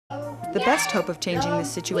The best hope of changing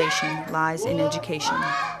this situation lies in education.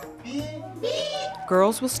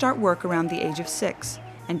 Girls will start work around the age of 6,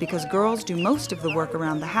 and because girls do most of the work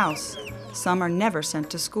around the house, some are never sent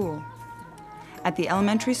to school. At the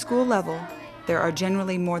elementary school level, there are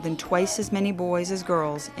generally more than twice as many boys as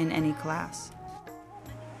girls in any class.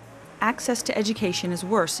 Access to education is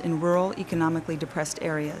worse in rural, economically depressed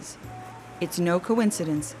areas. It's no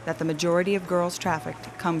coincidence that the majority of girls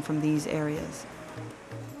trafficked come from these areas.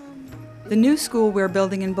 The new school we're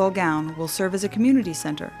building in Bulgaun will serve as a community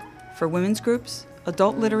center for women's groups,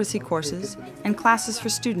 adult literacy courses, and classes for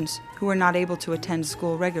students who are not able to attend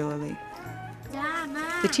school regularly.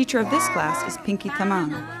 The teacher of this class is Pinky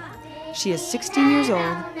Taman. She is 16 years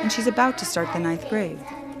old and she's about to start the 9th grade.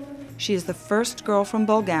 She is the first girl from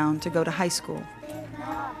Bulgaun to go to high school.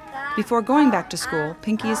 Before going back to school,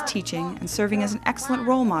 Pinky is teaching and serving as an excellent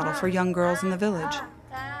role model for young girls in the village.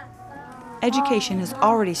 Education has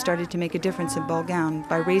already started to make a difference in Bulgaun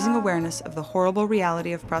by raising awareness of the horrible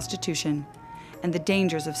reality of prostitution and the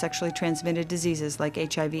dangers of sexually transmitted diseases like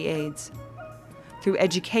HIV/AIDS. Through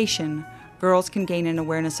education, girls can gain an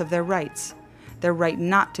awareness of their right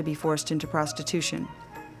not to be forced into prostitution.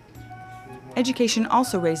 Education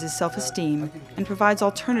also raises self-esteem and provides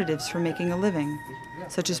alternatives for making a living,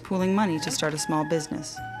 such as pooling money to start a small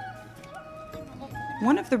business.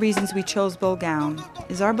 One of the reasons we chose Bulgaun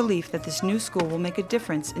is our belief that this new school will make a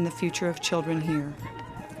difference in the future of children here.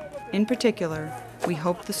 In particular, we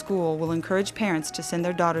hope the school will encourage parents to send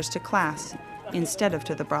their daughters to class instead of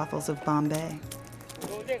to the brothels of Bombay.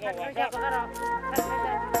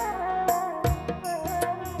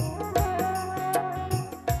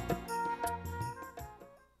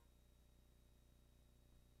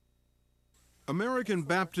 American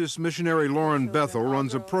Baptist missionary Lauren Bethel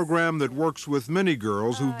runs a program that works with many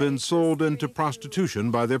girls who've been sold into prostitution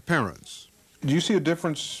by their parents. Do you see a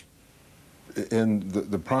difference in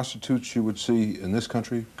the prostitutes you would see in this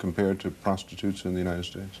country compared to prostitutes in the United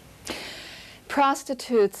States?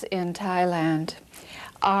 Prostitutes in Thailand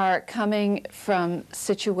are coming from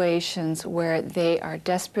situations where they are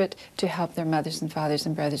desperate to help their mothers and fathers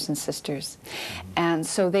and brothers and sisters. And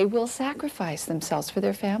so they will sacrifice themselves for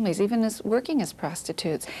their families, even as working as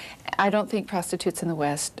prostitutes. I don't think prostitutes in the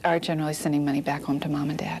West are generally sending money back home to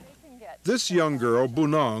mom and dad. This young girl,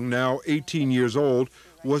 Bunong, now 18 years old,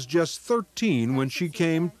 was just 13 when she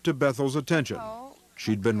came to Bethel's attention.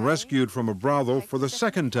 She'd been rescued from a brothel for the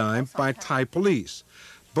second time by Thai police.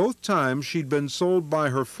 Both times she'd been sold by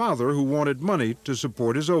her father, who wanted money to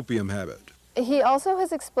support his opium habit. He also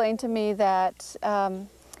has explained to me that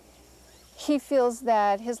he feels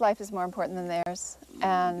that his life is more important than theirs,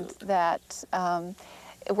 and that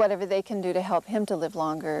whatever they can do to help him to live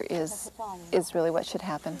longer is really what should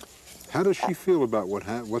happen. How does she feel about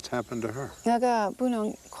what's happened to her?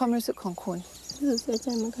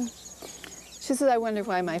 She says, I wonder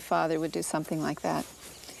why my father would do something like that,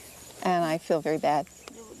 and I feel very bad.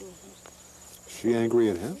 Is she angry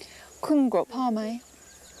at him? คุณโกรธพ่อไหม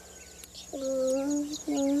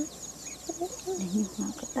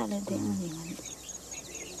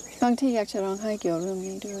บางทีอยากจะร้องไห้เกี่ยวเรื่อง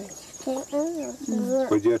นี้ด้วย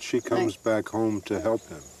But yet she comes back home to help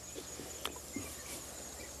him.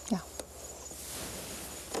 Yeah.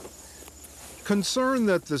 Concerned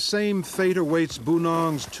that the same fate awaits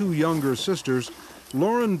Bunong's two younger sisters,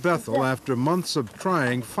 Lauren Bethel, after months of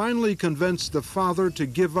trying, finally convinced the father to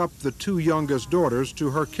give up the two youngest daughters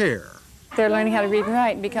to her care. They're learning how to read and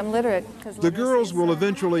write and become literate. The girls will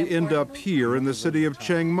eventually end up here in the city of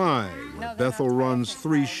Chiang Mai, where Bethel runs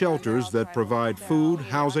 3 shelters that provide food,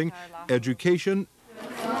 housing, education,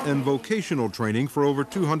 and vocational training for over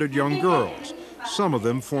 200 young girls, some of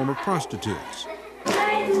them former prostitutes.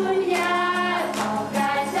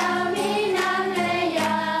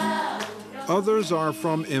 Others are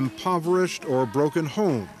from impoverished or broken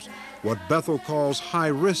homes, what Bethel calls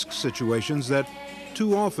high-risk situations that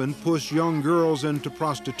too often push young girls into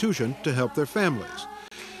prostitution to help their families.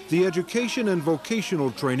 The education and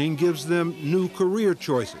vocational training gives them new career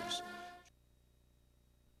choices.